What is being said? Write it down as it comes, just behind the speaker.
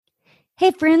Hey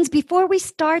friends, before we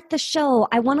start the show,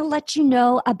 I want to let you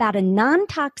know about a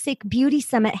non-toxic beauty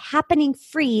summit happening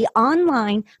free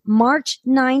online March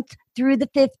 9th through the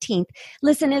 15th.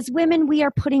 Listen, as women, we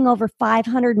are putting over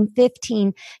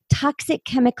 515 toxic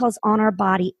chemicals on our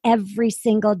body every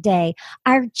single day.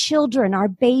 Our children, our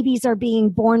babies are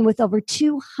being born with over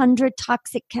 200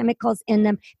 toxic chemicals in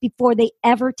them before they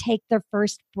ever take their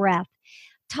first breath.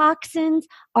 Toxins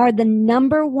are the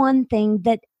number one thing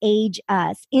that age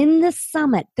us. In the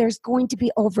summit, there's going to be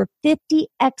over 50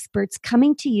 experts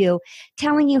coming to you,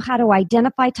 telling you how to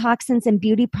identify toxins in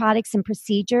beauty products and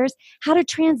procedures, how to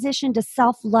transition to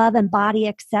self-love and body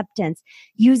acceptance,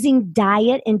 using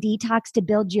diet and detox to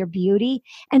build your beauty,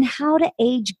 and how to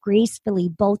age gracefully,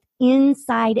 both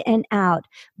inside and out.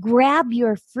 Grab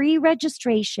your free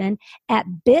registration at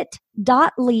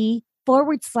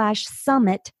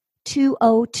bit.ly/summit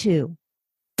 202.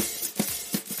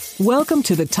 Welcome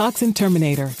to the Toxin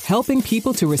Terminator, helping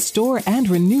people to restore and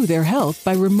renew their health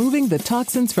by removing the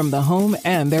toxins from the home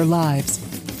and their lives.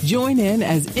 Join in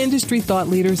as industry thought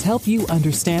leaders help you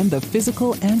understand the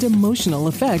physical and emotional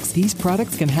effects these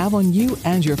products can have on you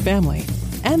and your family,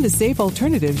 and the safe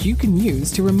alternatives you can use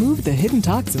to remove the hidden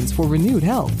toxins for renewed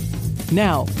health.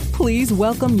 Now, please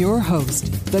welcome your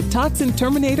host, the Toxin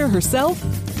Terminator herself,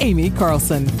 Amy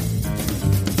Carlson.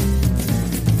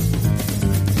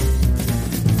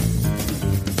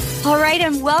 All right,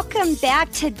 and welcome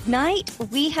back. Tonight,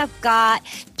 we have got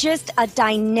just a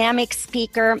dynamic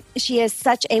speaker. She is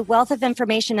such a wealth of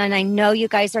information, and I know you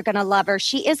guys are going to love her.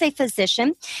 She is a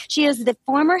physician. She is the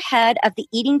former head of the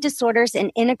Eating Disorders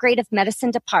and Integrative Medicine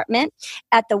Department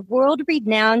at the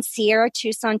world-renowned Sierra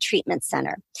Tucson Treatment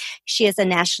Center. She is a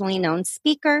nationally known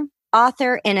speaker,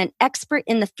 author, and an expert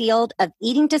in the field of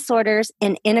eating disorders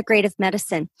and integrative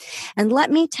medicine. And let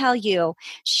me tell you,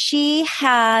 she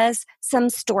has some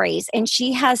stories and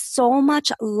she has so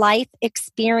much life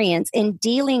experience in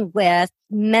dealing with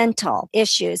mental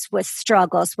issues, with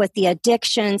struggles, with the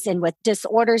addictions and with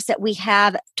disorders that we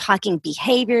have, talking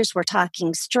behaviors, we're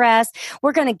talking stress.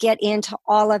 We're going to get into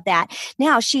all of that.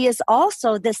 Now, she is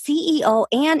also the CEO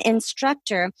and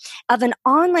instructor of an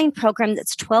online program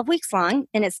that's 12 weeks long,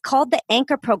 and it's called the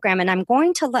Anchor Program. And I'm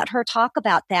going to let her talk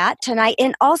about that tonight,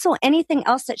 and also anything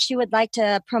else that she would like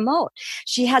to promote.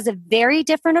 She has a very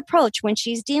different approach when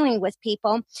she's dealing with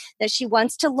people, that she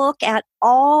wants to look at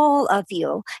all of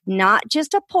you, not just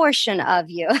a portion of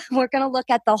you. We're going to look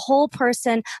at the whole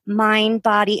person, mind,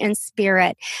 body, and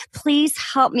spirit. Please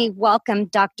help me welcome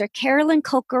Dr. Carolyn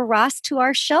Coker-Ross to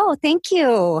our show. Thank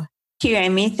you. Thank you,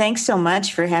 Amy. Thanks so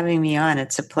much for having me on.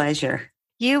 It's a pleasure.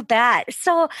 You bet.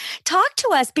 So talk to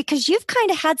us, because you've kind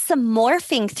of had some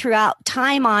morphing throughout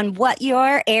time on what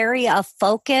your area of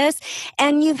focus,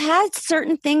 and you've had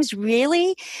certain things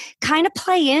really kind of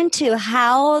play into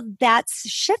how that's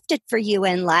shifted for you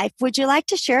in life. Would you like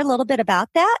to share a little bit about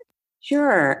that?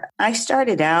 Sure. I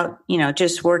started out,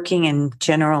 just working in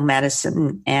general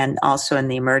medicine and also in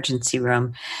the emergency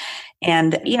room.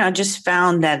 And, just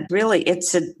found that really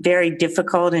it's a very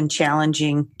difficult and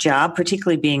challenging job,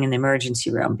 particularly being in the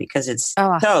emergency room, because it's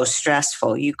so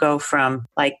stressful. You go from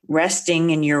like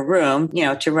resting in your room,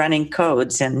 to running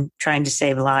codes and trying to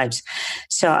save lives.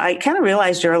 So I kind of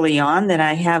realized early on that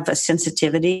I have a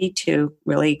sensitivity to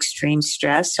really extreme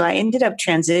stress. So I ended up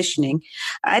transitioning.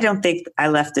 I don't think I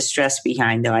left the stress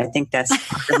behind, though. I think that's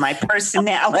part of my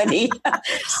personality.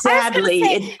 Sadly,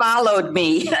 it followed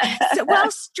me. Well,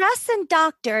 stress and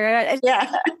doctor. Yeah,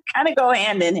 kind of go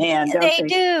hand in hand.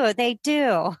 They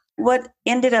do. What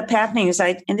ended up happening is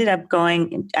I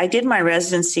did my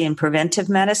residency in preventive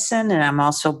medicine, and I'm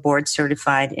also board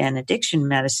certified in addiction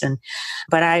medicine.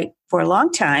 But I, for a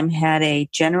long time, had a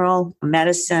general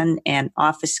medicine and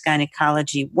office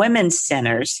gynecology women's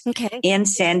centers in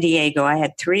San Diego. I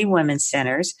had 3 women's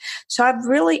centers. So I've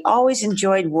really always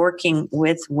enjoyed working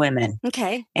with women.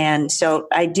 Okay. And so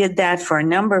I did that for a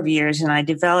number of years, and I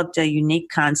developed a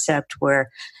unique concept where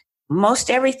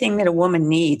most everything that a woman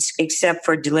needs, except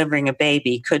for delivering a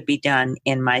baby, could be done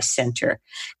in my center.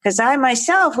 Because I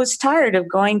myself was tired of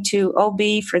going to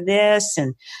OB for this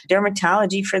and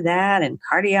dermatology for that and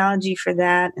cardiology for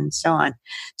that and so on.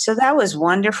 So that was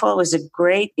wonderful. It was a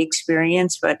great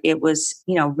experience, but it was,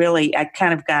 really, I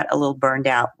kind of got a little burned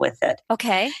out with it.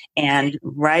 Okay. And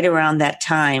right around that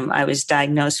time, I was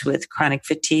diagnosed with chronic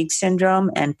fatigue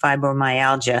syndrome and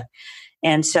fibromyalgia.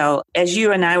 And so as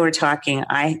you and I were talking,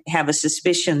 I have a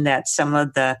suspicion that some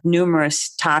of the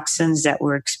numerous toxins that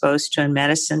we're exposed to in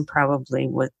medicine probably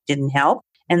didn't help.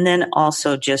 And then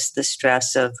also just the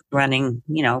stress of running,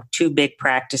 two big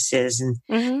practices and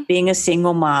Mhm. being a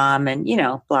single mom and,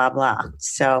 blah, blah.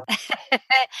 So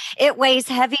It weighs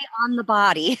heavy on the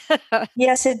body.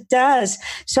 yes, it does.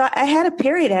 So I had a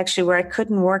period actually where I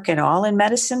couldn't work at all in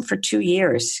medicine for 2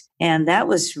 years. And that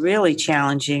was really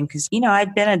challenging because,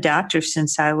 I've been a doctor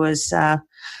since I was,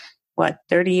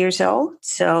 30 years old.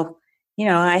 So,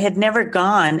 I had never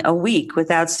gone a week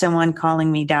without someone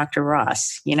calling me Dr.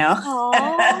 Ross. Oh,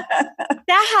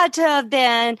 that had to have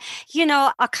been,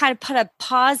 I'll kind of put a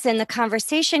pause in the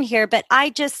conversation here, but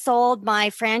I just sold my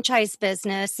franchise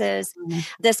businesses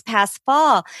this past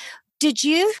fall. Did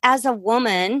you, as a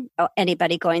woman,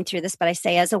 anybody going through this, but I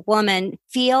say as a woman,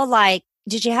 feel like,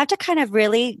 did you have to kind of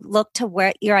really look to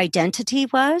where your identity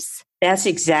was? That's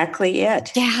exactly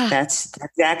it. Yeah. That's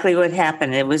exactly what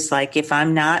happened. It was like, if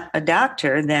I'm not a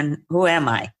doctor, then who am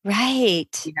I?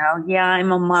 Right. Yeah,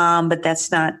 I'm a mom, but that's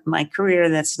not my career.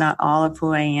 That's not all of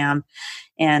who I am.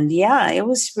 And yeah, it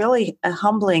was really a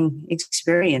humbling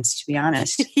experience, to be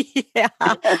honest. Yeah,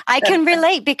 I can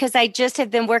relate because I just have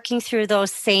been working through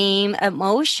those same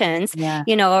emotions, Yeah.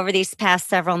 Over these past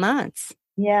several months.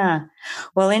 Yeah.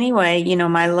 Well, anyway,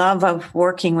 my love of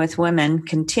working with women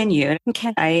continued.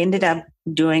 Okay. I ended up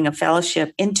doing a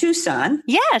fellowship in Tucson,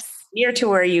 Yes. near to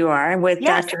where you are, with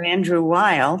Yes. Dr. Andrew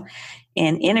Weil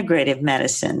in integrative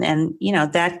medicine. And,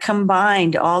 that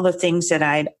combined all the things that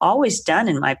I'd always done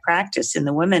in my practice in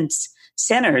the women's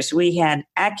centers. We had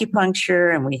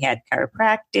acupuncture and we had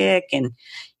chiropractic and,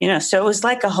 so it was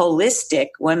like a holistic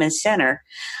women's center.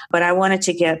 But I wanted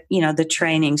to get, the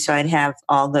training so I'd have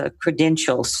all the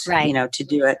credentials, Right. To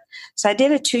do it. So I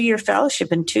did a 2-year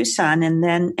fellowship in Tucson and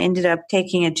then ended up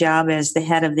taking a job as the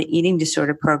head of the eating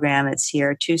disorder program at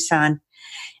Sierra Tucson.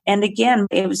 And again,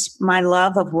 it was my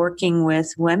love of working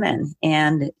with women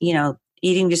and,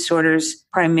 eating disorders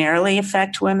primarily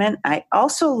affect women. I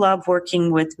also love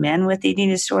working with men with eating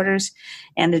disorders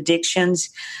and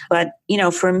addictions. But,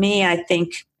 for me, I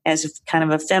think as kind of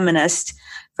a feminist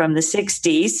from the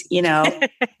 60s,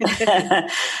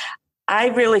 I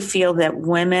really feel that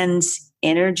women's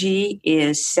energy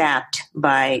is sapped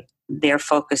by their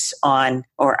focus on,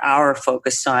 or our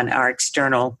focus on, our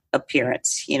external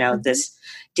appearance, this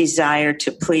desire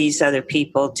to please other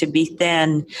people, to be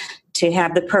thin, to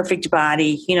have the perfect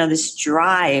body, this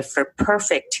drive for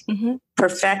perfection,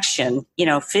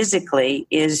 physically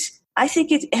I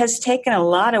think it has taken a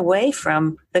lot away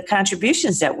from the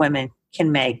contributions that women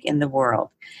can make in the world.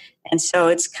 And so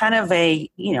it's kind of I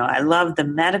love the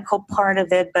medical part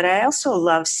of it, but I also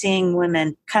love seeing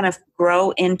women kind of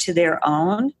grow into their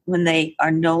own when they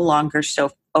are no longer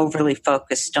so overly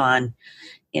focused on,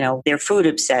 their food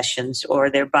obsessions or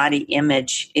their body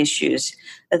image issues,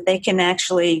 that they can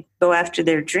actually go after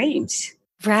their dreams.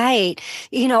 Right.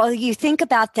 You think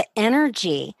about the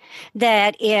energy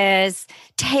that is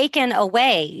taken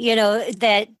away,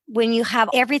 that when you have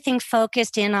everything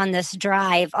focused in on this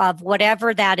drive of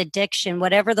whatever that addiction,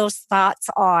 whatever those thoughts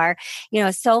are,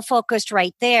 so focused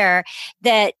right there,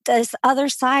 that this other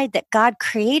side that God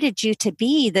created you to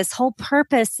be, this whole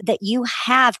purpose that you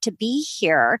have to be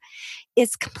here,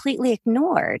 is completely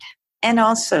ignored. And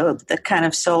also the kind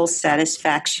of soul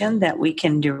satisfaction that we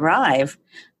can derive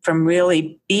from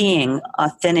really being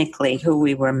authentically who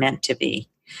we were meant to be.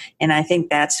 And I think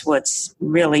that's what's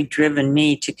really driven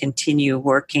me to continue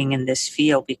working in this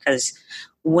field, because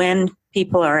when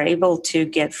people are able to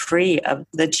get free of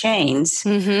the chains,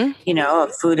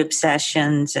 of food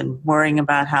obsessions and worrying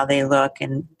about how they look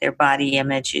and their body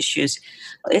image issues,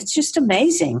 it's just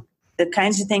amazing the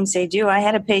kinds of things they do. I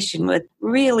had a patient with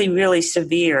really, really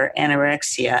severe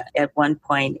anorexia at one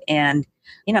point, and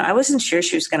I wasn't sure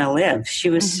she was going to live. She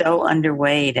was so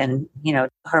underweight and,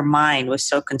 her mind was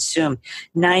so consumed.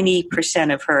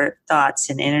 90% of her thoughts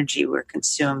and energy were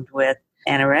consumed with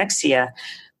anorexia.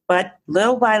 But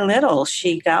little by little,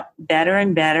 she got better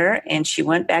and better, and she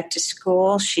went back to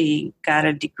school. She got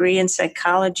a degree in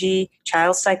psychology,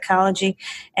 child psychology,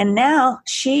 and now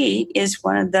she is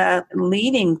one of the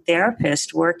leading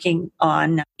therapists working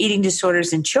on eating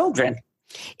disorders in children.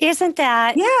 Isn't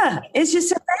that? Yeah, it's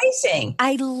just amazing.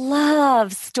 I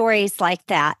love stories like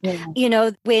that. Yeah.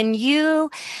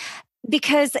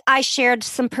 Because I shared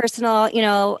some personal,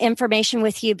 information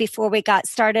with you before we got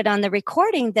started on the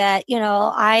recording that,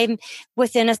 I'm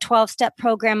within a 12-step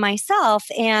program myself.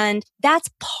 And that's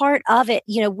part of it.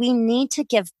 We need to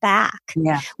give back.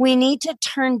 Yeah. We need to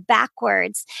turn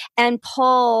backwards and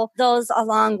pull those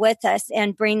along with us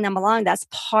and bring them along. That's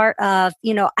part of,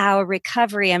 our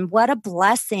recovery. And what a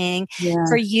blessing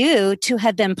for you to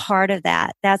have been part of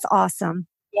that. That's awesome.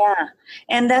 Yeah.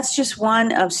 And that's just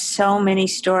one of so many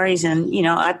stories. And,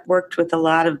 I've worked with a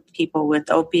lot of people with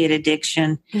opiate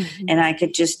addiction, Mhm. and I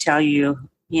could just tell you,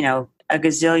 a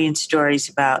gazillion stories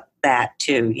about that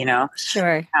too,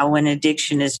 Sure. how when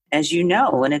addiction is, as you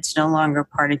know, when it's no longer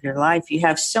part of your life, you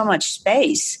have so much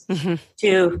space Mhm.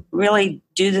 to really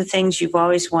do the things you've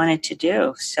always wanted to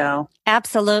do. So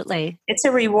Absolutely. it's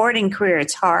a rewarding career.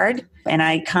 It's hard. And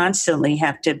I constantly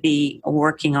have to be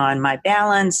working on my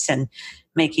balance and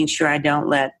making sure I don't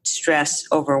let stress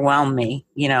overwhelm me,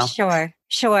 Sure.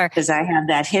 Sure. because I have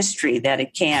that history that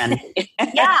it can.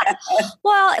 Yeah.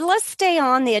 Well, let's stay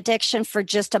on the addiction for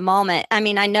just a moment. I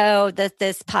mean, I know that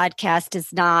this podcast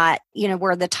is not,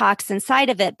 we're the toxin side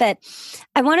of it, but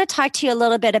I want to talk to you a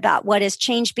little bit about what has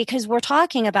changed because we're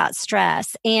talking about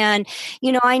stress. And,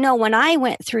 I know when I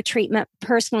went through treatment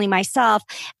personally myself,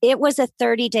 it was a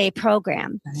 30-day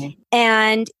program. Right.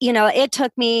 And, it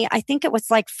took me, I think it was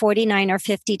like 49 or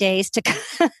 50 days to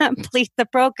complete the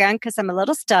program because I'm a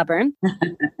little stubborn.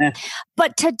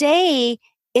 But today,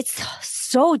 it's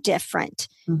so different.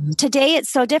 Mhm. Today, it's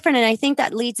so different. And I think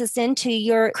that leads us into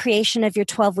your creation of your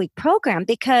 12-week program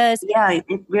because, Yeah,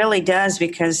 it really does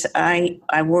because I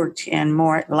worked in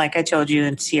more, like I told you,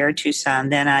 in Sierra Tucson.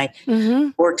 Then I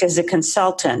Mhm. worked as a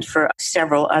consultant for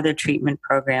several other treatment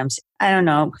programs. I don't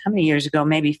know how many years ago,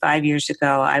 maybe 5 years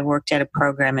ago, I worked at a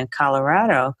program in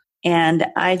Colorado. And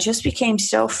I just became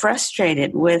so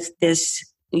frustrated with this.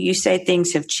 You say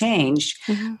things have changed,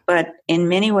 Mhm. but in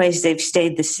many ways they've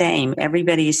stayed the same.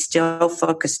 Everybody is still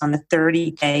focused on the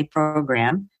 30-day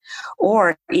program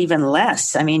or even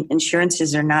less. I mean,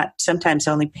 insurances are not sometimes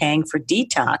only paying for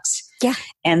detox. Yeah.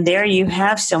 And there you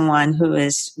have someone who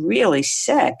is really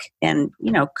sick and,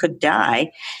 could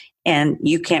die, and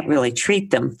you can't really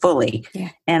treat them fully. Yeah.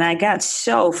 And I got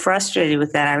so frustrated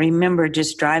with that. I remember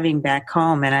just driving back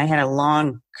home, and I had a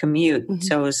long commute. Mhm.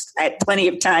 So I had plenty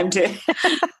of time to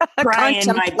cry in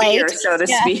my beer, Contemplate. so to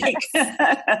Yeah. speak.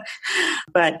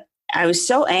 But I was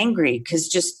so angry because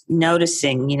just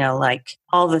noticing, like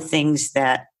all the things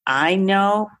that I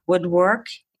know would work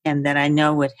and that I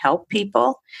know would help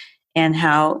people, and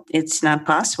how it's not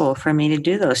possible for me to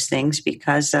do those things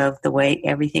because of the way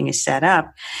everything is set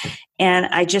up. And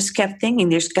I just kept thinking,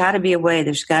 there's got to be a way,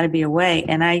 there's got to be a way.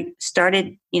 And I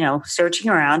started, searching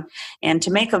around. And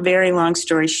to make a very long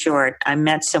story short, I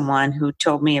met someone who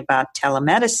told me about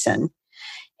telemedicine.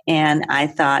 And I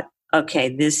thought, okay,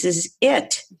 this is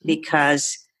it,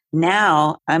 because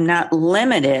now I'm not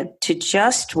limited to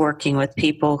just working with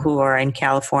people who are in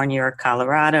California or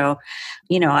Colorado.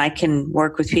 I can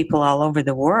work with people all over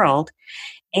the world.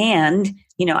 And,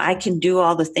 I can do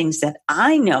all the things that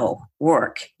I know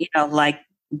work, like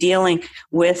dealing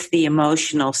with the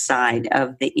emotional side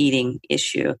of the eating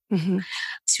issue. Mhm.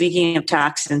 Speaking of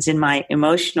toxins, in my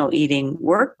emotional eating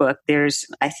workbook, there's,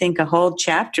 I think, a whole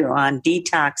chapter on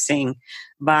detoxing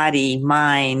body,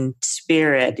 mind,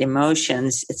 spirit,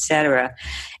 emotions, etc.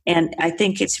 And I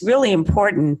think it's really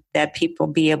important that people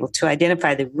be able to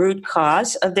identify the root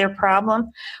cause of their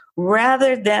problem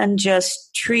rather than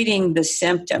just treating the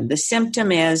symptom. The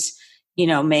symptom is,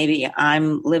 maybe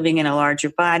I'm living in a larger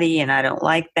body and I don't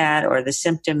like that, or the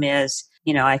symptom is,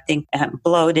 I think I'm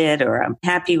bloated, or I'm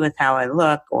happy with how I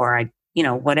look, or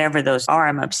whatever those are,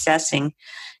 I'm obsessing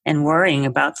and worrying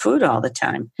about food all the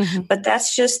time. Mhm. But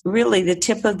that's just really the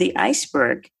tip of the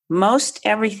iceberg. Most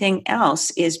everything else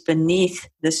is beneath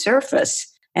the surface.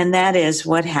 And that is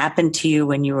what happened to you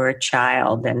when you were a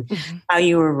child, and Mhm. how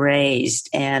you were raised,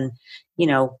 and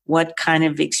what kind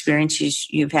of experiences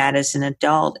you've had as an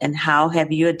adult, and how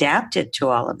have you adapted to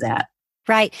all of that.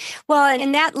 Right. Well,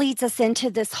 and that leads us into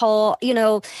this whole,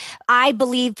 I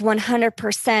believe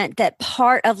 100% that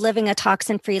part of living a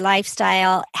toxin free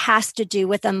lifestyle has to do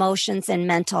with emotions and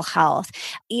mental health.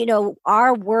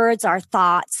 Our words, our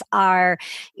thoughts, our,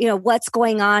 what's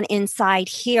going on inside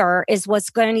here is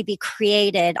what's going to be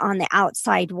created on the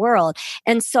outside world.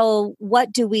 And so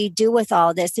what do we do with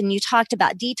all this? And you talked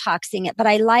about detoxing it, but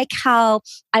I like how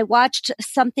I watched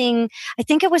something, I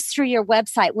think it was through your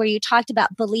website, where you talked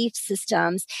about belief systems.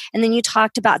 And then you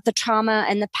talked about the trauma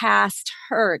and the past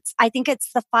hurts. I think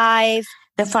it's the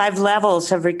 5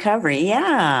 levels of recovery.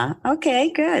 Yeah. Okay,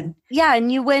 good. Yeah.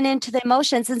 And you went into the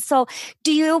emotions. And so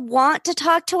do you want to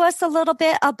talk to us a little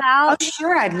bit Oh, about?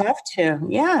 sure. I'd love to.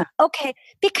 Yeah. Okay.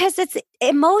 Because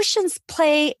emotions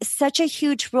play such a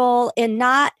huge role in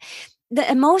the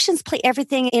emotions play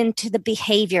everything into the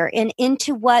behavior and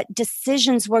into what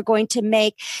decisions we're going to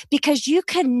make, because you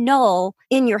can know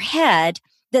in your head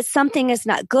that something is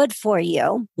not good for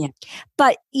you. Yeah.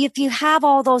 But if you have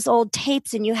all those old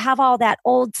tapes and you have all that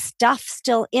old stuff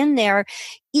still in there,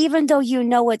 even though you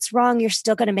know it's wrong, you're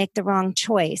still going to make the wrong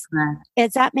choice. Right.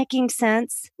 Is that making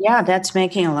sense? Yeah, that's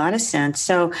making a lot of sense.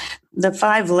 So the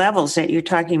 5 levels that you're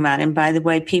talking about, and by the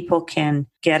way, people can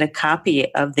get a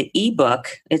copy of the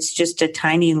ebook. It's just a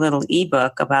tiny little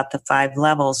ebook about the 5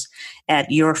 levels at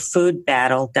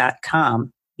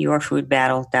yourfoodbattle.com.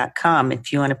 yourfoodbattle.com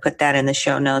if you want to put that in the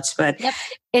show notes. But yep.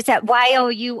 Is that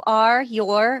YOUR,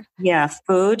 your? Yeah,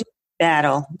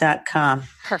 foodbattle.com.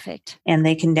 Perfect. And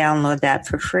they can download that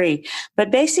for free.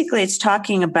 But basically, it's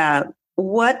talking about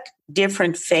what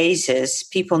different phases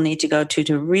people need to go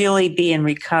to really be in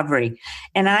recovery.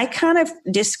 And I kind of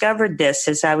discovered this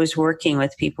as I was working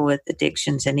with people with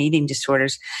addictions and eating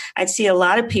disorders. I'd see a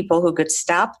lot of people who could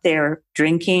stop their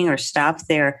drinking or stop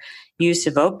their use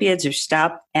of opiates or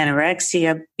stop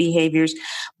anorexia behaviors,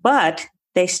 but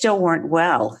they still weren't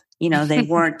well. They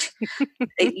weren't,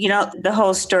 the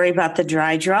whole story about the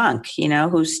dry drunk,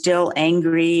 who's still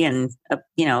angry and,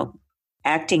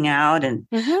 acting out and,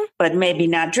 but maybe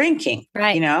not drinking,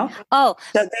 right. Oh,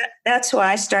 so that's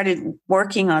why I started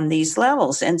working on these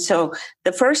levels. And so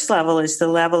the first level is the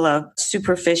level of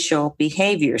superficial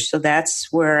behavior. So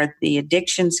that's where the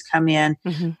addictions come in,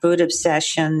 food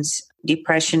obsessions,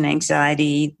 depression,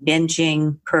 anxiety,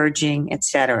 binging, purging,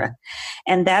 etc.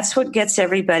 And that's what gets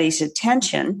everybody's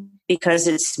attention because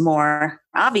it's more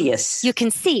obvious. You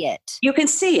can see it. You can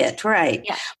see it, right.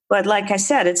 Yeah. But like I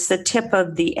said, it's the tip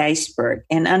of the iceberg.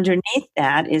 And underneath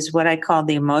that is what I call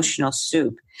the emotional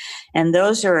soup. And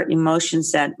those are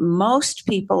emotions that most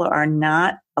people are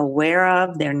not aware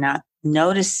of. They're not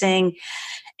noticing.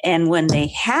 And when they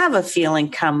have a feeling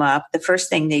come up, the first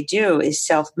thing they do is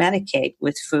self-medicate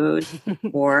with food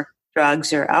or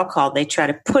drugs or alcohol. They try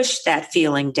to push that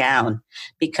feeling down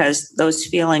because those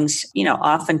feelings,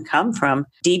 often come from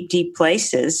deep, deep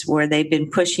places where they've been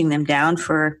pushing them down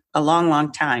for a long,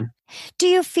 long time. Do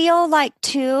you feel like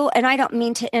too, and I don't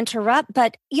mean to interrupt,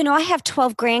 but I have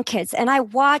 12 grandkids and I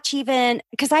watch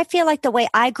because I feel like the way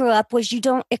I grew up was you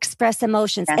don't express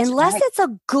emotions unless it's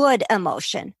a good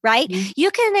emotion, right? Mm-hmm.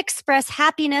 You can express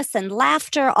happiness and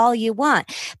laughter all you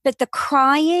want, but the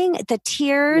crying, the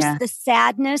tears, the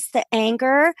sadness, the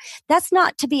anger, that's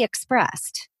not to be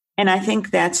expressed. And I think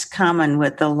that's common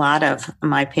with a lot of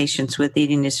my patients with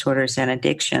eating disorders and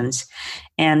addictions.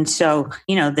 And so,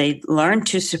 they learn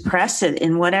to suppress it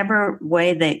in whatever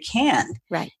way they can.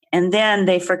 Right. And then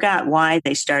they forgot why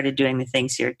they started doing the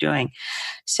things they're doing.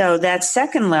 So that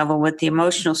second level with the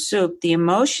emotional soup, the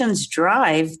emotions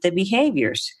drive the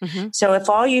behaviors. Mm-hmm. So if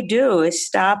all you do is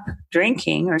stop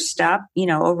drinking or stop,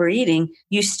 overeating,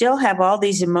 you still have all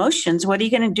these emotions. What are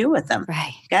you going to do with them?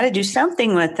 Right. Got to do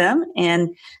something with them.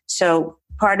 And so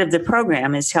part of the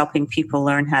program is helping people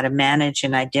learn how to manage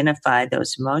and identify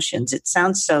those emotions. It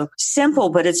sounds so simple,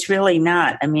 but it's really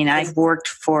not. I mean, I've worked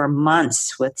for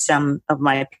months with some of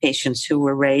my patients who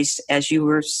were raised, as you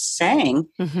were saying,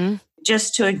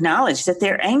 just to acknowledge that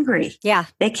they're angry. Yeah.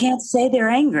 They can't say they're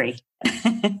angry.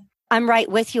 I'm right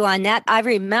with you on that. I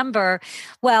remember,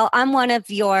 I'm one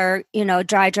of your,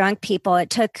 dry drunk people.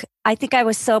 I think I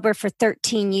was sober for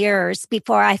 13 years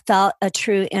before I felt a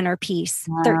true inner peace.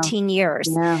 Wow. 13 years.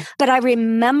 Yeah. But I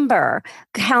remember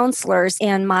counselors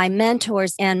and my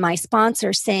mentors and my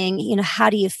sponsors saying,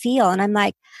 how do you feel? And I'm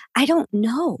like, I don't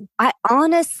know. I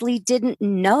honestly didn't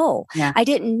know. Yeah. I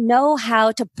didn't know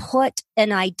how to put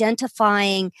an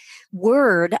identifying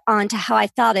word onto how I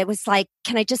felt. It was like,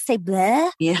 can I just say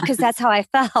bleh? Yeah. Because that's how I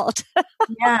felt.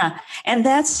 Yeah. And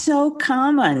that's so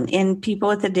common in people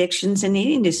with addictions and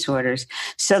eating disorders.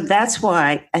 So that's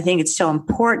why I think it's so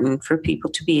important for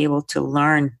people to be able to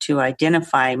learn to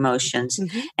identify emotions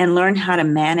and learn how to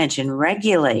manage and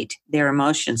regulate their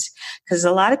emotions. Because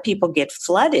a lot of people get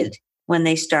flooded when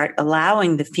they start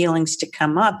allowing the feelings to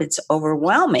come up. It's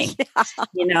overwhelming,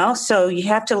 so you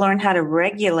have to learn how to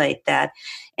regulate that.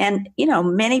 And,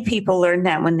 many people learn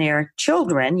that when they're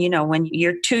children, when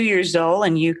you're 2 years old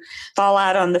and you fall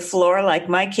out on the floor like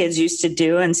my kids used to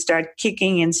do and start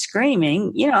kicking and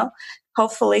screaming,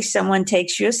 hopefully someone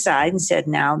takes you aside and said,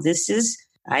 now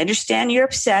I understand you're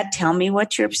upset. Tell me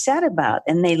what you're upset about.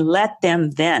 And they let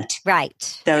them vent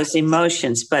those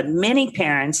emotions. But many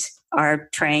parents are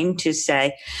trained to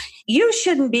say, you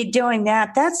shouldn't be doing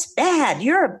that. That's bad.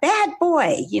 You're a bad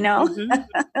boy,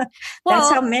 That's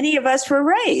how many of us were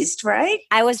raised, right?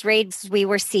 I was raised, we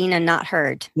were seen and not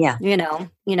heard. Yeah.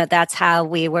 That's how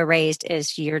we were raised,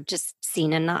 is you're just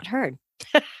seen and not heard.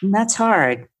 And that's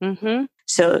hard. Mm-hmm.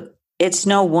 So it's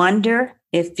no wonder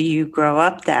if you grow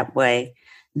up that way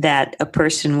that a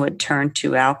person would turn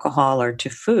to alcohol or to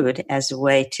food as a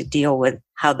way to deal with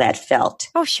how that felt.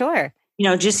 Oh, sure.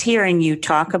 Just hearing you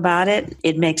talk about it,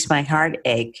 it makes my heart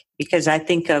ache because I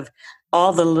think of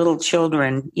all the little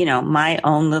children, my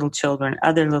own little children,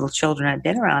 other little children I've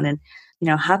been around. And,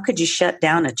 how could you shut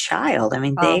down a child? I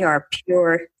mean, they are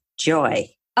pure joy.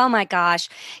 Oh my gosh.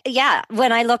 Yeah.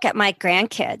 When I look at my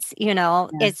grandkids,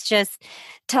 it's just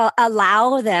to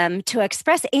allow them to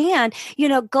express and,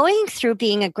 going through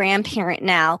being a grandparent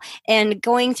now and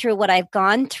going through what I've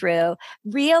gone through,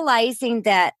 realizing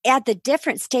that at the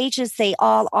different stages they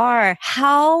all are,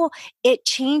 how it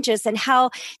changes and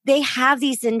how they have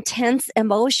these intense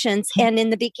emotions. And in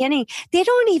the beginning, they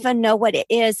don't even know what it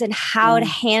is and how to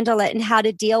handle it and how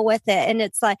to deal with it. And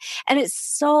it's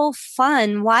so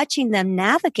fun watching them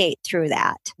navigate through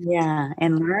that. Yeah.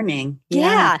 And learning.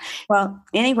 Yeah. Well,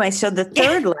 anyway, so the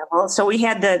third level, so we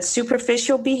had the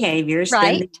superficial behaviors,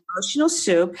 right? Then the emotional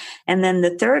soup, and then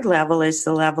the third level is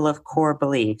the level of core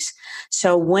beliefs.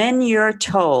 So when you're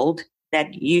told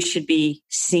that you should be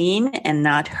seen and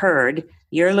not heard,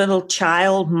 your little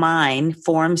child mind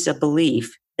forms a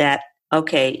belief that,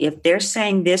 okay, if they're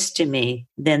saying this to me,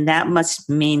 then that must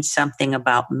mean something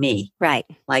about me. Right.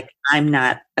 Like I'm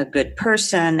not a good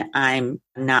person. I'm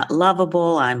not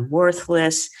lovable. I'm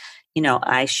worthless.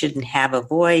 I shouldn't have a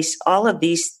voice. All of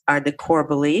these are the core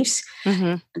beliefs.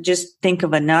 Mm-hmm. Just think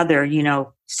of another,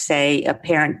 say a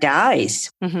parent dies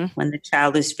when the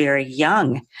child is very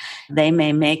young. They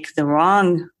may make the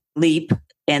wrong leap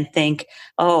and think,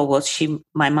 oh, well,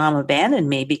 my mom abandoned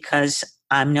me because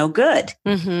I'm no good.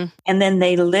 Mm-hmm. And then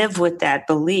they live with that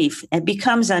belief. It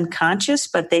becomes unconscious,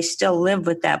 but they still live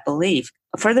with that belief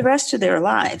for the rest of their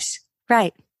lives.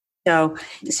 Right.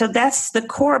 So that's the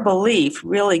core belief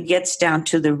really gets down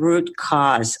to the root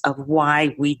cause of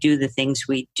why we do the things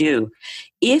we do.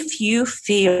 If you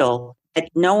feel that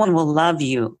no one will love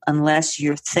you unless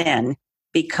you're thin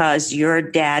because your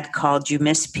dad called you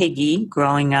Miss Piggy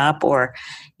growing up, or,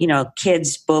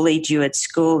 kids bullied you at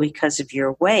school because of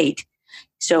your weight.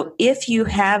 So if you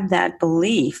have that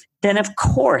belief, then of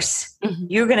course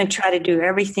you're going to try to do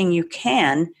everything you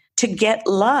can to get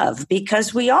love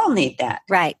because we all need that.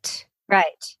 Right. Right.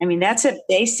 I mean, that's a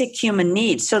basic human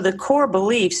need. So the core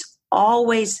beliefs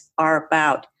always are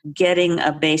about getting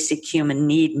a basic human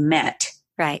need met.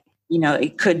 Right.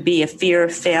 It could be a fear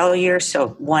of failure.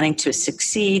 So wanting to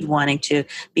succeed, wanting to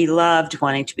be loved,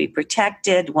 wanting to be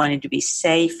protected, wanting to be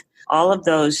safe. All of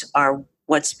those are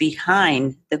what's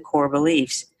behind the core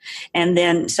beliefs. And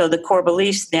then, so the core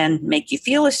beliefs then make you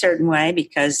feel a certain way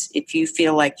because if you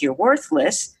feel like you're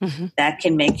worthless, that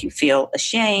can make you feel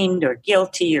ashamed or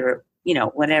guilty or,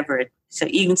 whatever. So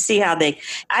you can see how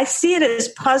I see it as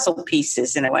puzzle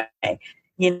pieces in a way,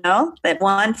 that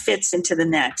one fits into the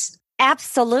next.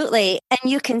 Absolutely.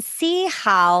 And you can see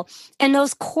how, and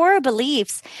those core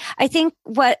beliefs, I think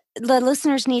what the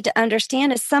listeners need to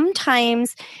understand is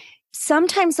sometimes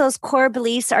those core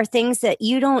beliefs are things that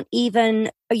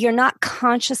you're not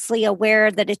consciously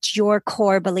aware that it's your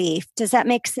core belief. Does that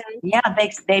make sense? Yeah,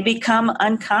 they become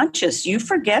unconscious. You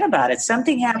forget about it.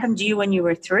 Something happened to you when you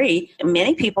were 3.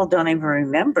 Many people don't even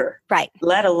remember. Right.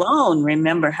 Let alone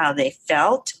remember how they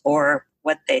felt or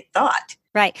what they thought.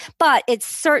 Right. But it's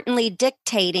certainly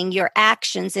dictating your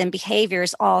actions and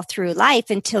behaviors all through life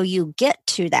until you get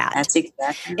to that. That's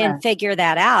exactly right. And figure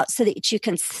that out so that you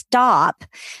can stop,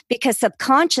 because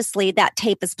subconsciously that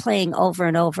tape is playing over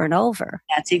and over and over.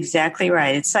 That's exactly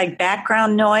right. It's like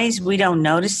background noise. We don't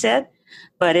notice it,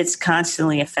 but it's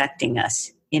constantly affecting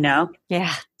us,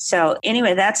 Yeah. So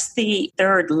anyway, that's the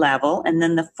third level. And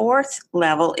then the fourth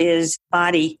level is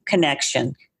body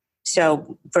connection.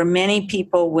 So for many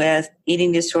people with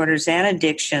eating disorders and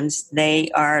addictions, they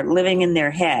are living in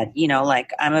their head,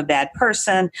 like I'm a bad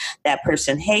person, that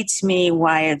person hates me,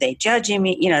 why are they judging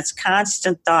me? It's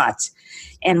constant thoughts.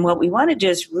 And what we want to do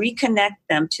is reconnect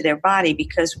them to their body,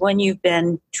 because when you've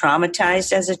been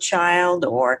traumatized as a child,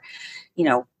 or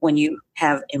when you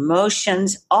have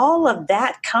emotions, all of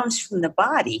that comes from the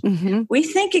body. Mm-hmm. We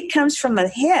think it comes from the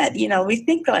head. We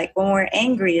think like when we're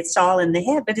angry, it's all in the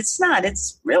head, but it's not.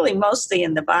 It's really mostly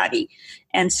in the body.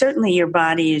 And certainly your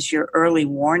body is your early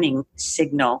warning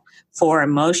signal for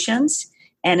emotions.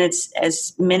 And it's,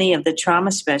 as many of the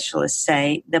trauma specialists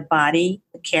say, the body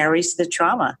carries the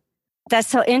trauma. That's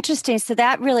so interesting. So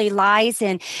that really lies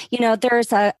in,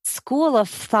 there's a school of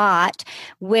thought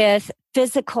with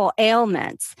physical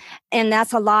ailments. And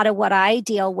that's a lot of what I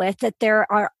deal with, that there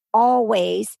are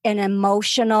always an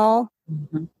emotional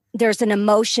there's an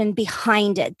emotion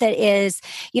behind it that is,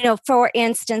 for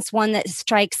instance, one that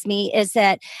strikes me is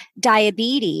that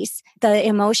diabetes, the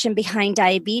emotion behind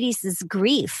diabetes is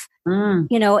grief.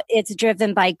 It's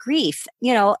driven by grief,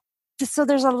 so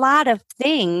there's a lot of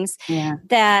things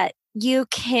that you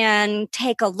can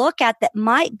take a look at that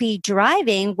might be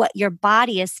driving what your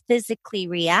body is physically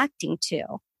reacting to.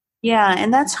 Yeah,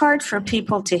 and that's hard for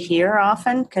people to hear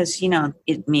often because,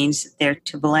 it means they're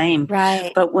to blame.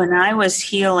 Right. But when I was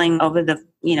healing over the,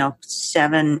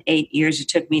 7-8 years it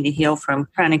took me to heal from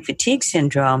chronic fatigue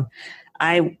syndrome,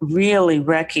 I really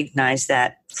recognized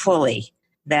that fully.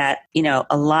 That,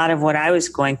 a lot of what I was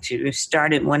going through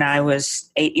started when I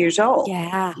was 8 years old.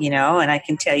 Yeah. And I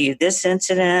can tell you this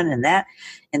incident and that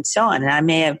and so on. And I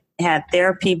may have had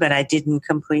therapy, but I didn't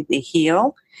completely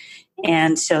heal.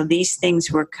 And so these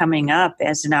things were coming up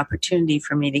as an opportunity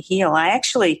for me to heal. I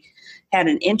actually had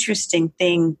an interesting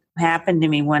thing happen to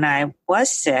me when I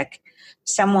was sick.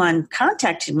 Someone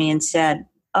contacted me and said,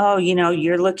 oh,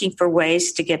 you're looking for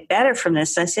ways to get better from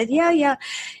this. I said, yeah.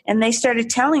 And they started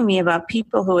telling me about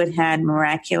people who had had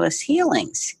miraculous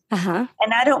healings. Uh-huh.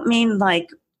 And I don't mean like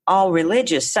all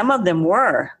religious. Some of them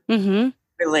were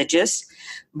religious,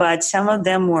 but some of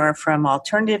them were from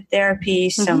alternative therapy.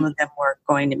 Some of them were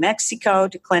going to Mexico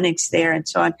to clinics there and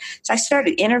so on. So I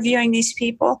started interviewing these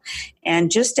people.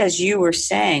 And just as you were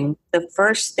saying, the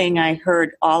first thing I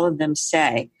heard all of them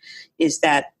say is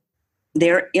that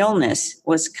their illness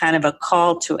was kind of a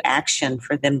call to action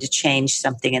for them to change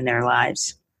something in their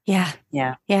lives. Yeah.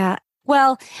 Yeah. Yeah.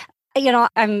 Well,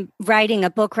 I'm writing a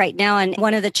book right now, and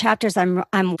one of the chapters I'm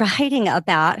writing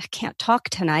about, I can't talk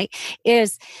tonight,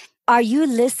 is, are you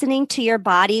listening to your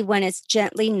body when it's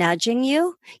gently nudging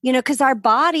you? Because our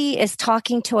body is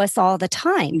talking to us all the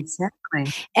time.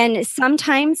 Exactly. And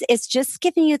sometimes it's just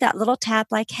giving you that little tap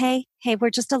like, hey, we're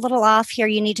just a little off here.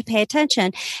 You need to pay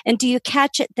attention. And do you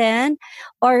catch it then?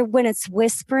 Or when it's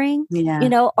whispering,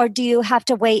 or do you have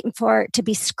to wait for it to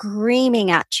be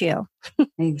screaming at you?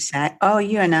 Exactly. Oh,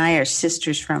 you and I are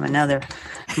sisters from another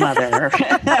mother, or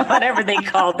whatever they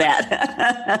call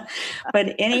that.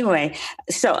 But anyway,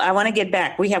 so I want to get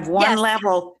back. We have one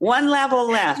level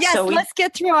left. Yes, so let's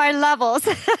get through our levels.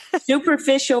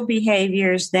 Superficial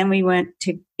behaviors. Then we went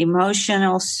to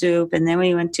emotional soup, and then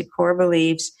we went to core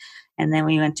beliefs, and then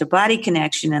we went to body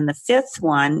connection. And the fifth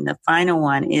one, the final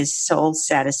one, is soul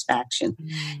satisfaction.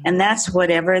 And that's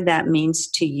whatever that means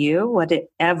to you,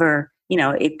 whatever.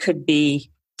 It could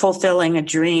be fulfilling a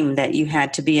dream that you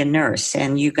had to be a nurse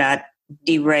and you got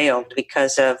derailed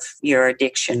because of your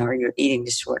addiction or your eating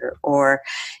disorder, or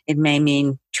it may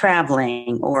mean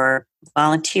traveling or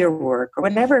volunteer work or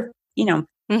whatever,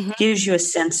 gives you a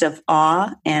sense of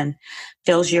awe and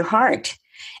fills your heart.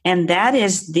 And that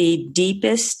is the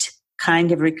deepest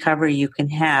kind of recovery you can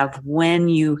have when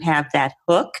you have that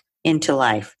hook into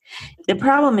life. The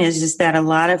problem is that a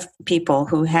lot of people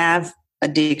who have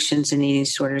addictions and eating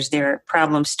disorders, their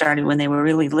problems started when they were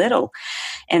really little.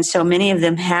 And so many of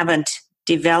them haven't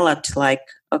developed like,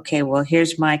 okay, well,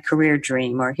 here's my career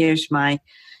dream, or here's my,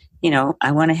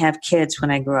 I want to have kids when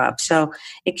I grow up. So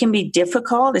it can be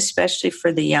difficult, especially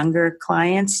for the younger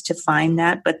clients, to find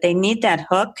that, but they need that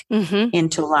hook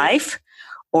into life,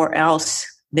 or else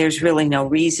there's really no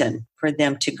reason for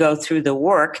them to go through the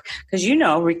work, because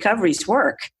recovery's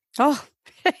work. Oh,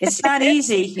 it's not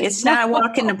easy. It's not a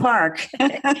walk in the park.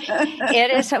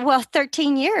 It is. Well,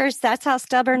 13 years. That's how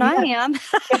stubborn I am.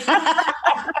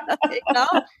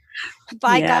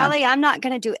 By golly, I'm not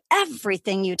going to do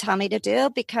everything you tell me to do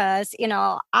because,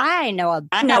 I know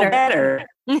better.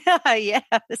 Yes,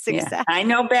 exactly. Yeah, I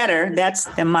know better. That's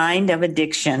the mind of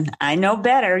addiction. I know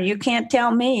better. You can't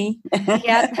tell me.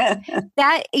 Yeah,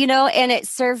 that, and it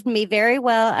served me very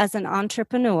well as an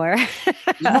entrepreneur.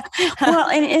 Yeah. Well,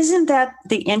 and isn't that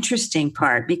the interesting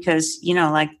part? Because,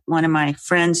 like one of my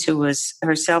friends who was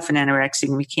herself an anorexic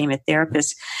and became a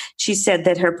therapist, she said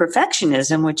that her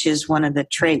perfectionism, which is one of the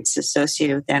traits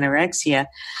associated with anorexia,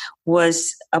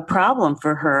 was a problem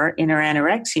for her in her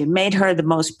anorexia. It made her the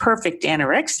most perfect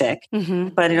anorexic,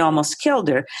 but it almost killed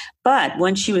her. But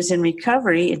when she was in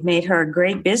recovery, it made her a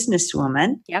great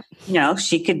businesswoman. Yep.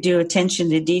 She could do attention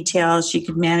to detail. She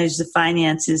could manage the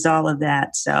finances, all of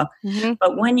that. So,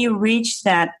 but when you reach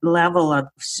that level of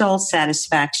soul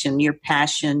satisfaction, your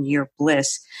passion, your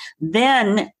bliss,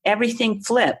 then everything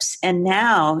flips. And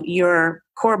now your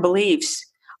core beliefs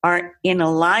are in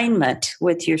alignment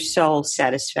with your soul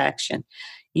satisfaction,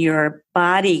 your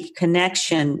body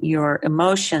connection, your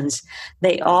emotions,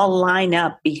 they all line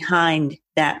up behind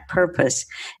that purpose.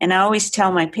 And I always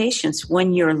tell my patients,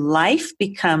 when your life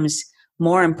becomes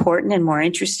more important and more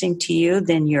interesting to you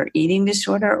than your eating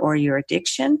disorder or your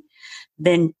addiction,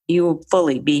 then you will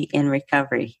fully be in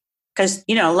recovery. Because,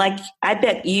 like I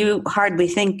bet you hardly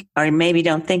think or maybe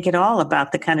don't think at all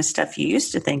about the kind of stuff you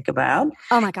used to think about.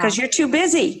 Oh my God. Because you're too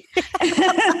busy.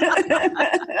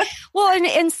 Well,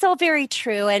 and so very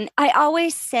true. And I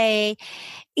always say,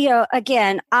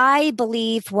 again, I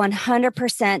believe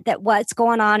 100% that what's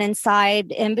going on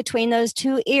inside in between those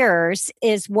two ears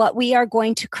is what we are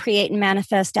going to create and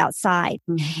manifest outside.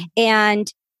 Mm-hmm.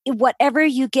 And whatever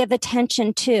you give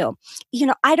attention to,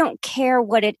 I don't care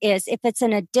what it is. If it's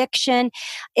an addiction,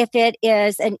 if it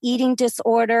is an eating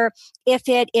disorder, if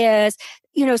it is,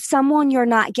 someone you're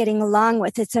not getting along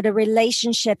with, it's a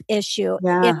relationship issue.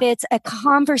 Yeah. If it's a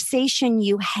conversation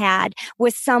you had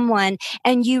with someone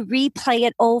and you replay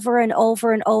it over and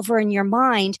over and over in your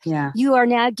mind, you are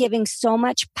now giving so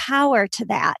much power to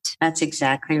that. That's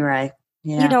exactly right.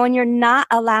 Yeah. And you're not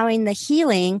allowing the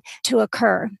healing to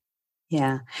occur.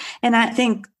 Yeah. And I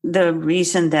think the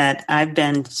reason that I've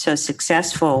been so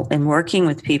successful in working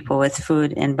with people with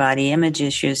food and body image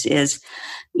issues is,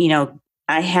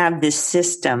 I have this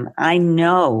system. I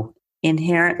know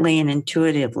inherently and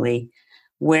intuitively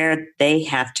where they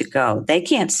have to go. They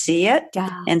can't see it.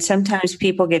 Yeah. And sometimes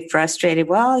people get frustrated.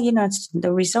 Well,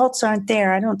 the results aren't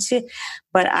there. I don't see it.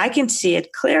 But I can see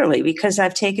it clearly because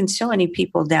I've taken so many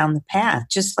people down the path,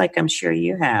 just like I'm sure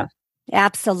you have.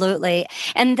 Absolutely.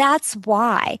 And that's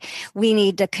why we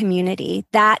need a community.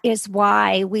 That is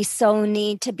why we so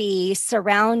need to be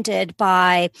surrounded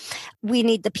by, we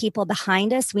need the people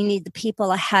behind us. We need the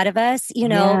people ahead of us,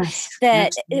 Yes,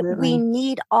 that absolutely. We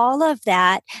need all of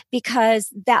that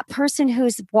because that person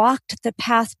who's walked the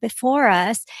path before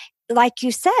us, like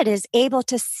you said, is able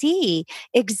to see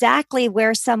exactly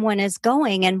where someone is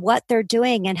going and what they're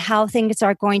doing and how things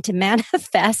are going to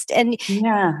manifest. And,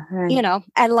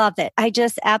 I love it. I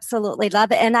just absolutely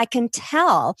love it. And I can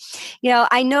tell,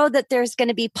 I know that there's going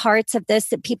to be parts of this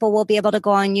that people will be able to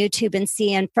go on YouTube and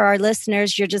see. And for our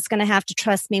listeners, you're just going to have to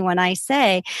trust me when I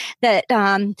say that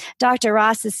Dr.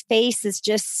 Ross's face is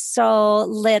just so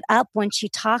lit up when she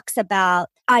talks about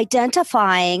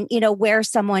identifying, where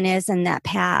someone is in that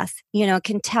path,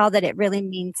 can tell that it really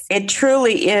means. It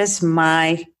truly is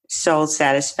my soul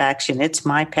satisfaction. It's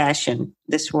my passion,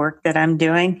 this work that I'm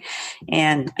doing.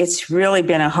 And it's really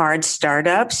been a hard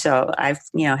startup. So I've,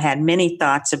 had many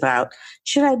thoughts about,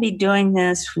 should I be doing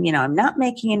this? I'm not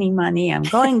making any money. I'm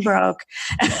going broke,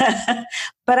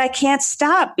 but I can't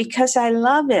stop because I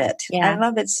love it. Yeah. I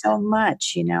love it so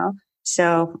much,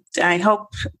 So I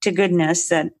hope to goodness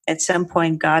that at some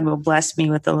point God will bless me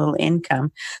with a little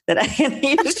income that I can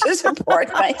use to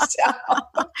support myself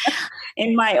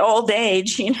in my old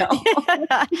age,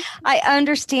 I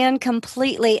understand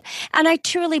completely. And I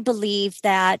truly believe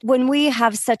that when we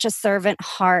have such a servant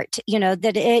heart,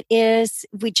 that it is,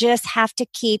 we just have to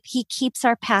he keeps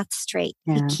our path straight.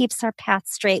 Yeah. He keeps our path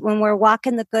straight. When we're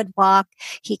walking the good walk,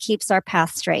 he keeps our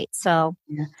path straight. So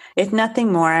if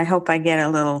nothing more, I hope I get a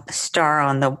little star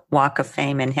on the Walk of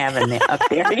Fame in heaven up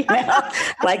there,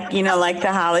 like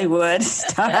the Hollywood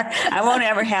star. I won't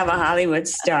ever have a Hollywood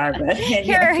star, but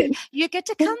here you get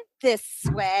to come this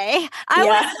way.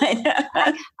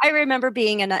 I remember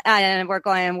being in and we're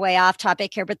going way off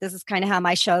topic here, but this is kind of how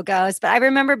my show goes. But I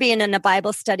remember being in a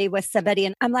Bible study with somebody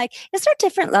and I'm like, is there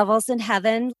different levels in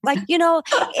heaven? Like,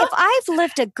 if I've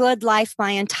lived a good life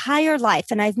my entire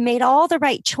life and I've made all the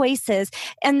right choices,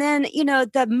 and then,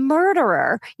 the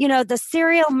murderer, the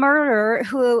serial murderer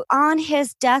who on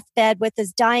his deathbed with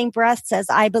his dying breath says,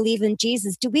 I believe in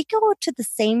Jesus, do we go to the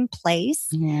same place?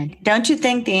 Yeah. Don't you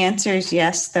think the answer is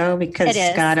yes, though? Because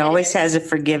God always has a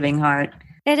forgiving heart.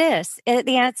 It is.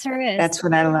 The answer is. That's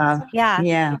what I love. Yeah.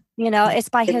 Yeah. It's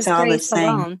by His grace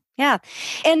alone. Yeah.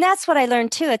 And that's what I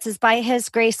learned too. It's by His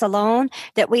grace alone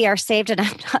that we are saved. And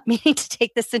I'm not meaning to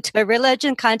take this into a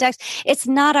religion context. It's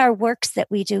not our works that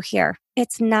we do here.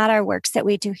 It's not our works that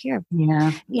we do here.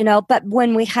 Yeah. But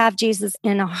when we have Jesus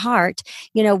in our heart,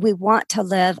 we want to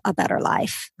live a better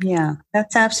life. Yeah.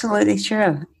 That's absolutely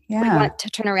true. Yeah. We want to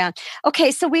turn around.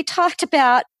 Okay. So we talked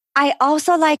about, I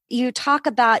also like you talk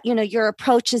about, your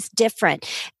approach is different.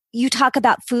 You talk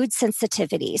about food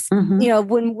sensitivities. Mm-hmm.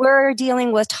 When we're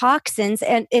dealing with toxins,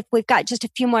 and if we've got just a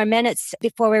few more minutes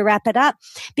before we wrap it up,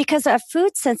 because our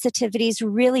food sensitivities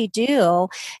really do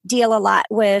deal a lot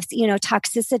with,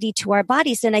 toxicity to our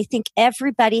bodies. And I think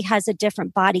everybody has a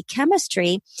different body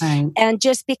chemistry. Right. And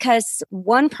just because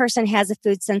one person has a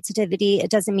food sensitivity, it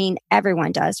doesn't mean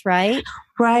everyone does, right?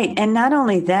 Right. And not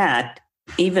only that,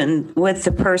 even with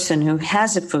the person who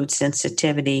has a food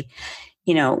sensitivity,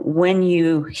 when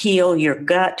you heal your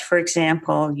gut, for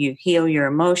example, you heal your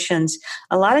emotions,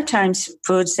 a lot of times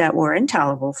foods that were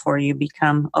intolerable for you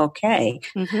become okay.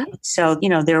 Mm-hmm. So,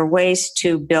 there are ways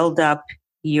to build up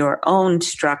your own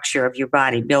structure of your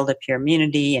body, build up your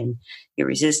immunity and your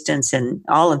resistance and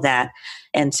all of that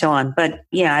and so on. But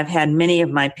yeah, I've had many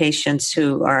of my patients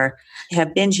who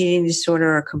have binge eating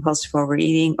disorder or compulsive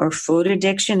overeating or food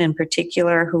addiction in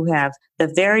particular, who have the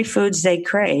very foods they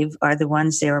crave are the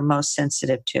ones they are most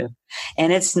sensitive to.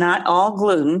 And it's not all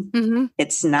gluten. Mm-hmm.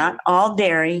 It's not all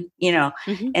dairy,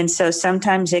 Mm-hmm. and so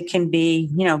sometimes it can be,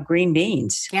 green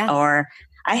beans. Yeah. Or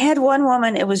I had one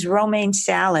woman, it was romaine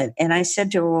salad. And I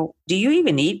said to her, well, do you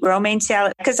even eat romaine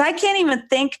salad? Because I can't even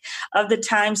think of the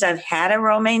times I've had a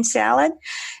romaine salad.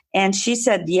 And she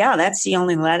said, yeah, that's the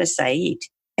only lettuce I eat.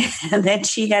 And then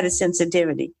she had a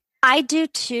sensitivity. I do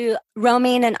too,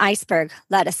 romaine and iceberg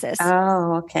lettuces.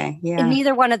 Oh, okay. Yeah. And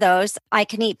neither one of those I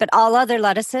can eat, but all other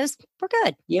lettuces, we're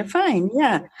good. You're fine.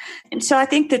 Yeah. And so I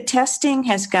think the testing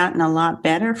has gotten a lot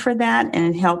better for that,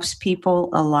 and it helps people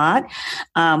a lot.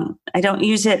 I don't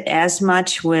use it as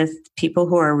much with people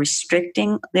who are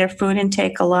restricting their food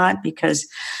intake a lot, because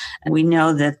we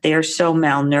know that they're so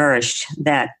malnourished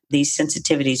that these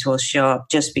sensitivities will show up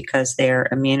just because their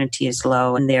immunity is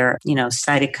low and their,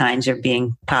 cytokines are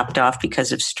being popped off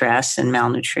because of stress and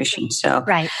malnutrition. So,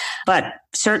 right. But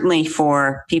certainly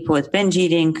for people with binge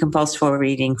eating, compulsive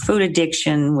overeating, food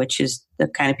addiction, which is the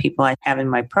kind of people I have in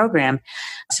my program,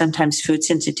 sometimes food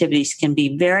sensitivities can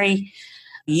be very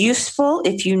useful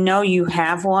if you know you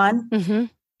have one. Mm-hmm.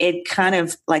 It kind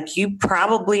of like you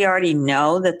probably already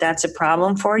know that that's a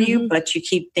problem for you, but you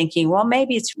keep thinking, well,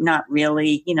 maybe it's not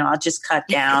really, I'll just cut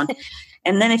down.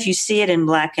 And then if you see it in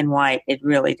black and white, it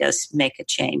really does make a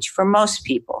change for most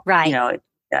people. Right. It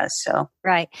does. So,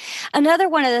 right. Another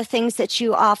one of the things that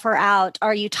you offer out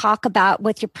or you talk about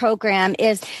with your program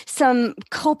is some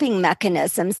coping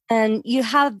mechanisms. And you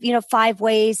have, 5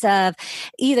 ways of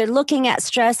either looking at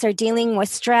stress or dealing with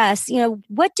stress.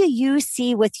 What do you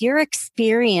see with your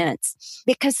experience?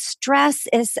 Because stress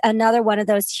is another one of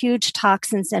those huge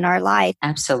toxins in our life.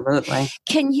 Absolutely.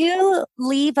 Can you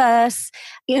leave us,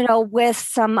 with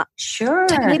some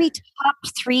maybe top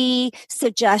 3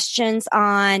 suggestions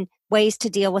on ways to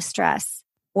deal with stress?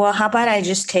 Well, how about I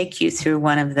just take you through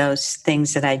one of those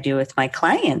things that I do with my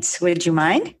clients? Would you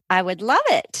mind? I would love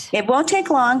it. It won't take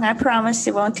long. I promise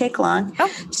it won't take long.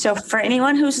 Oh. So for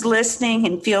anyone who's listening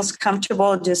and feels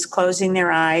comfortable just closing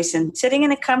their eyes and sitting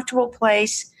in a comfortable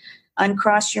place,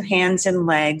 uncross your hands and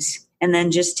legs, and then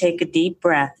just take a deep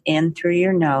breath in through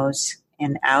your nose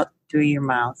and out through your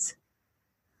mouth.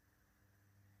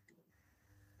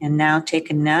 And now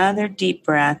take another deep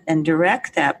breath and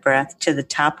direct that breath to the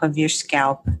top of your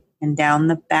scalp and down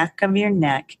the back of your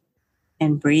neck,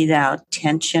 and breathe out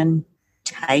tension,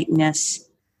 tightness,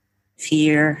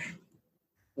 fear,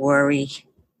 worry.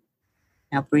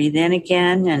 Now breathe in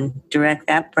again and direct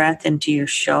that breath into your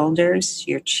shoulders,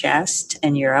 your chest,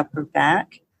 and your upper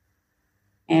back.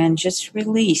 And just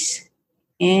release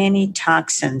any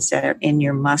toxins that are in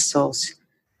your muscles.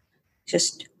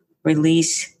 Just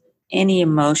release any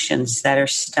emotions that are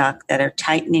stuck, that are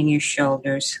tightening your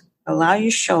shoulders. Allow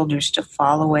your shoulders to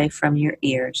fall away from your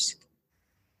ears.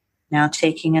 Now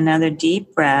taking another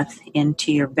deep breath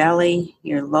into your belly,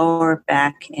 your lower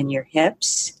back, and your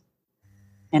hips.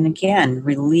 And again,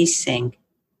 releasing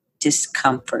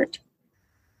discomfort,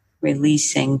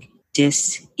 releasing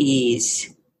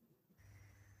dis-ease.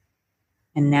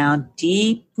 And now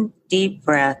deep, deep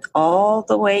breath all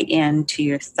the way into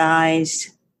your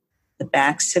thighs, the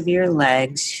backs of your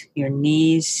legs, your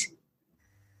knees,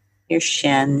 your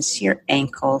shins, your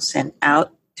ankles, and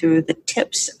out through the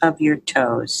tips of your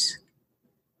toes.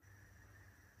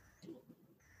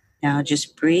 Now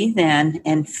just breathe in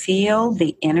and feel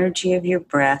the energy of your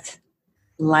breath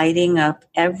lighting up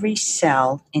every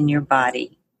cell in your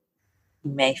body.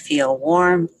 You may feel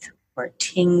warmth or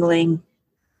tingling.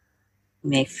 You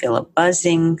may feel a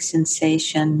buzzing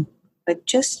sensation, but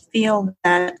just feel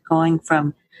that going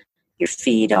from your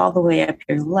feet all the way up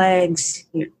your legs,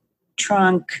 your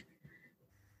trunk,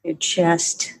 your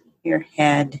chest, your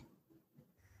head,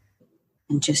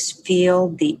 and just feel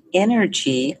the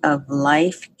energy of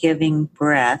life-giving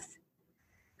breath,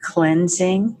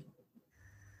 cleansing,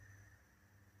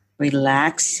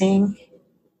 relaxing,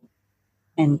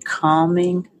 and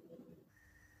calming.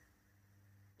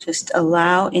 Just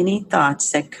allow any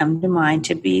thoughts that come to mind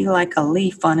to be like a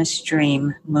leaf on a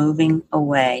stream moving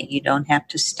away. You don't have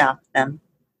to stop them.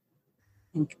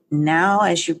 And now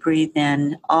as you breathe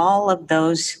in, all of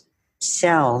those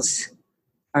cells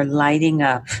are lighting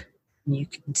up. And you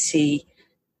can see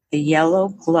the yellow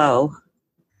glow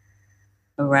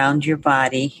around your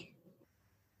body.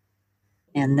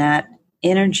 And that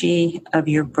energy of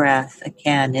your breath,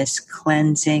 again, is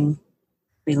cleansing,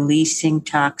 releasing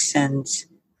toxins,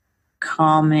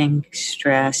 calming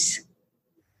stress,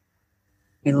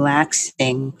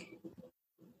 relaxing,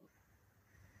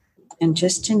 and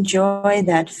just enjoy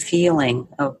that feeling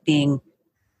of being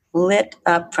lit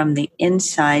up from the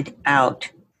inside out,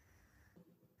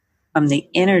 from the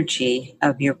energy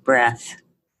of your breath.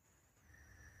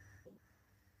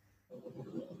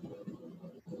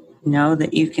 Know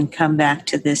that you can come back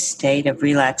to this state of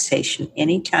relaxation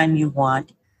anytime you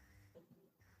want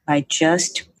by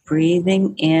just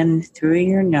breathing in through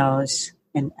your nose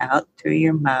and out through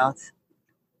your mouth.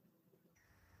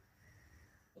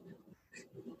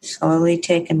 Slowly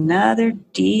take another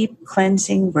deep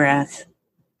cleansing breath,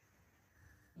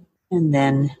 and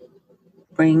then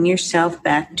bring yourself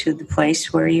back to the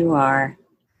place where you are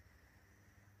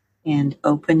and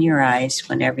open your eyes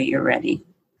whenever you're ready.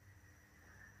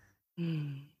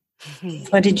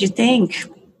 What did you think?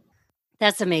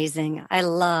 That's amazing. I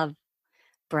love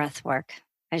breath work.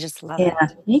 I just love it. Yeah,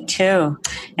 me too.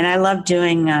 And I love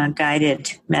doing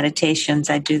guided meditations.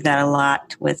 I do that a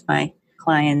lot with my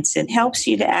clients. It helps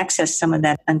you to access some of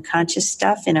that unconscious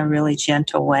stuff in a really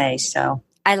gentle way. So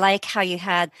I like how you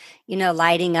had,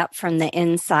 lighting up from the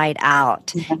inside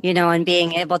out, and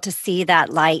being able to see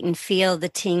that light and feel the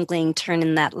tingling,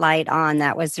 turning that light on.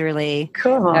 That was really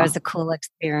cool. That was a cool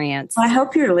experience. Well, I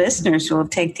hope your listeners will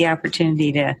take the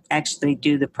opportunity to actually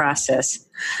do the process.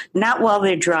 Not while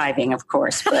they're driving, of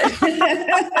course, but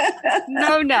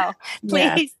No.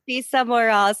 Please be somewhere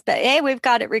else. But hey, we've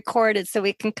got it recorded so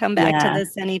we can come back to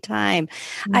this anytime.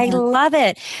 Yeah. I love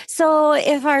it. So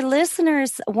if our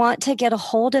listeners want to get a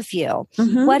hold of you,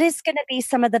 what is going to be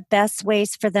some of the best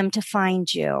ways for them to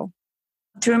find you?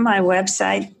 Through my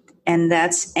website, and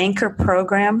that's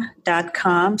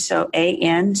anchorprogram.com. So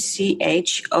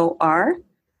ANCHOR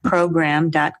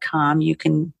program.com. You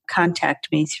can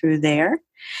contact me through there.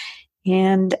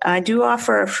 And I do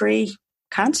offer a free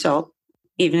consult.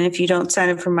 Even if you don't sign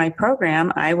up for my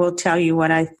program, I will tell you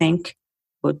what I think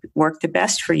would work the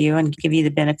best for you and give you the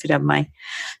benefit of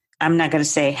I'm not going to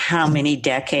say how many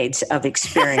decades of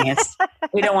experience.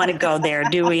 We don't want to go there,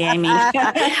 do we, Amy? We're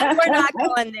not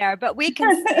going there, but we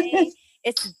can say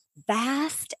it's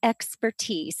vast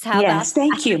expertise. Yes,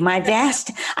 thank you.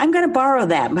 I'm going to borrow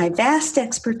that, my vast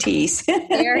expertise.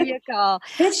 There you go.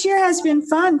 It sure has been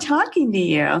fun talking to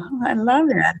you. I love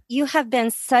it. You have been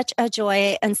such a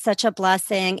joy and such a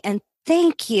blessing. And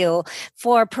thank you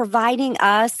for providing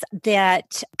us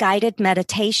that guided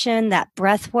meditation, that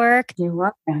breath work. You're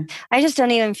welcome. I just don't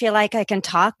even feel like I can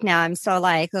talk now. I'm so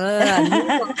like,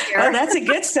 oh, that's a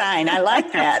good sign. I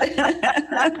like that.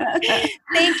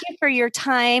 Thank you for your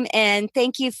time. And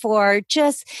thank you for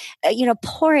just,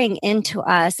 pouring into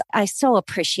us. I so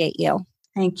appreciate you.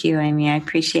 Thank you, Amy. I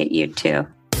appreciate you too.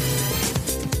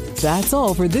 That's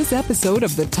all for this episode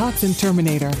of The Toxin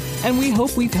Terminator, and we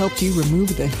hope we've helped you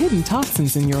remove the hidden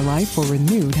toxins in your life for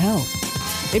renewed health.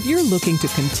 If you're looking to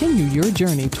continue your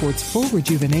journey towards full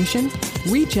rejuvenation,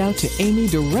 reach out to Amy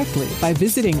directly by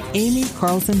visiting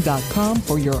amycarlson.com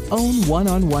for your own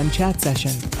one-on-one chat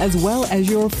session, as well as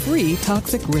your free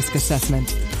toxic risk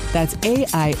assessment. That's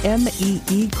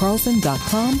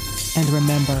AIMEEcarlson.com. And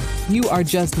remember, you are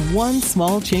just one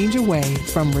small change away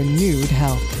from renewed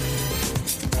health.